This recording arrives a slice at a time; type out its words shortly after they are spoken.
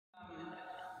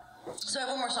So I have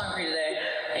one more song for you today,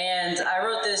 and I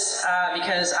wrote this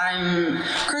because I'm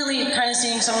currently kind of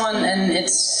seeing someone, and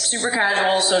it's super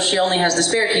casual, so she only has the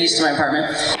spare keys to my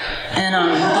apartment. And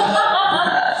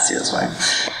see, that's why.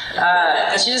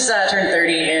 She just turned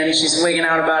 30, and she's wigging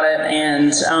out about it.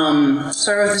 And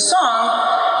so I wrote this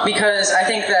song because I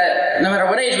think that no matter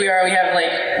what age we are, we have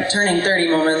like turning 30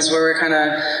 moments where we're kind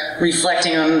of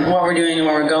reflecting on what we're doing and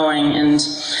where we're going, and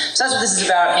so that's what this is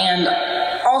about. And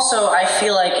also, I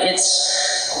feel like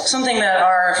it's something that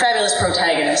our fabulous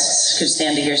protagonists could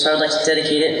stand to hear, so I would like to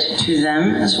dedicate it to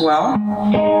them as well.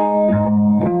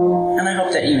 And I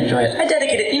hope that you enjoy it. I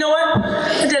dedicate it, you know what?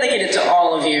 I dedicate it to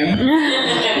all of you.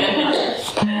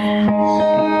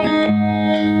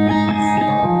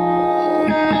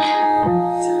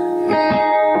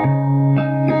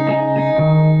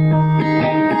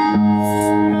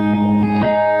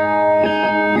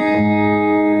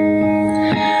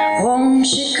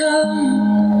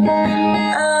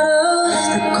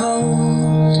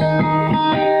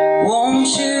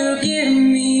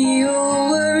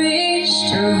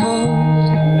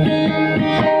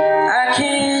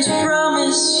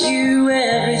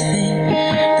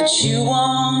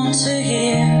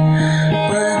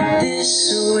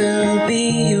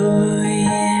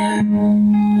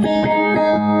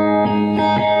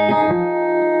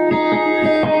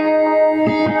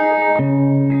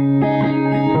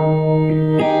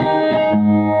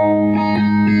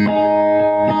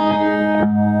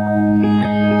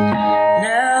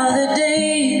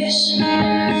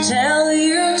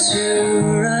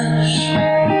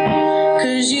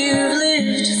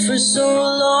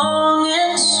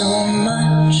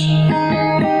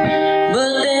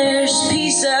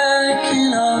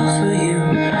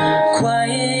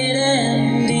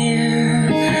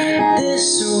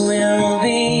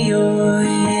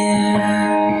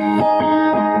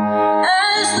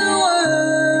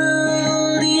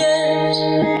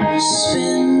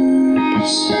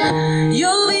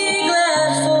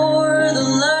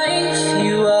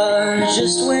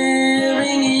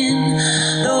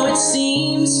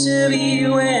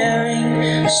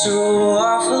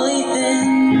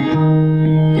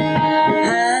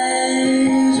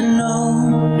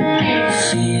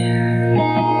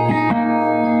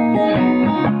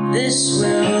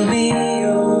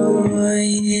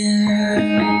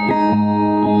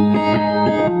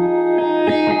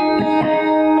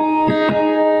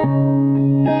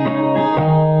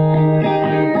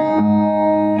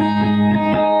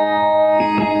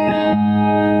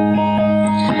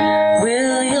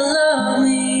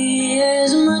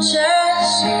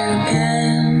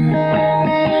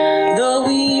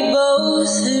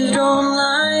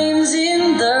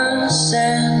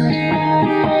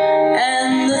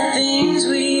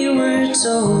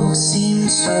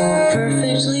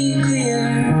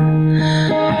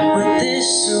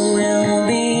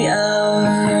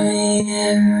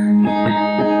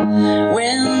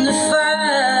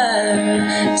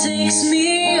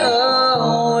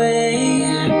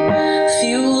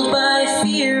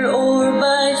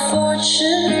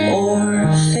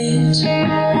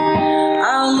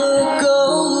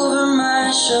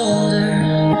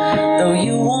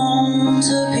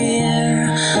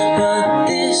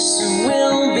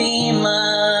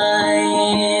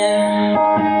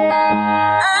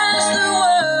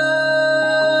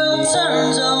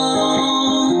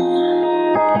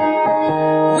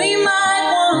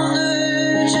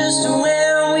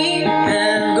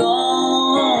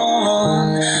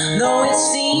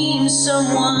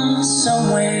 Someone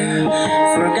somewhere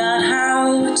forgot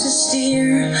how to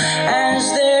steer.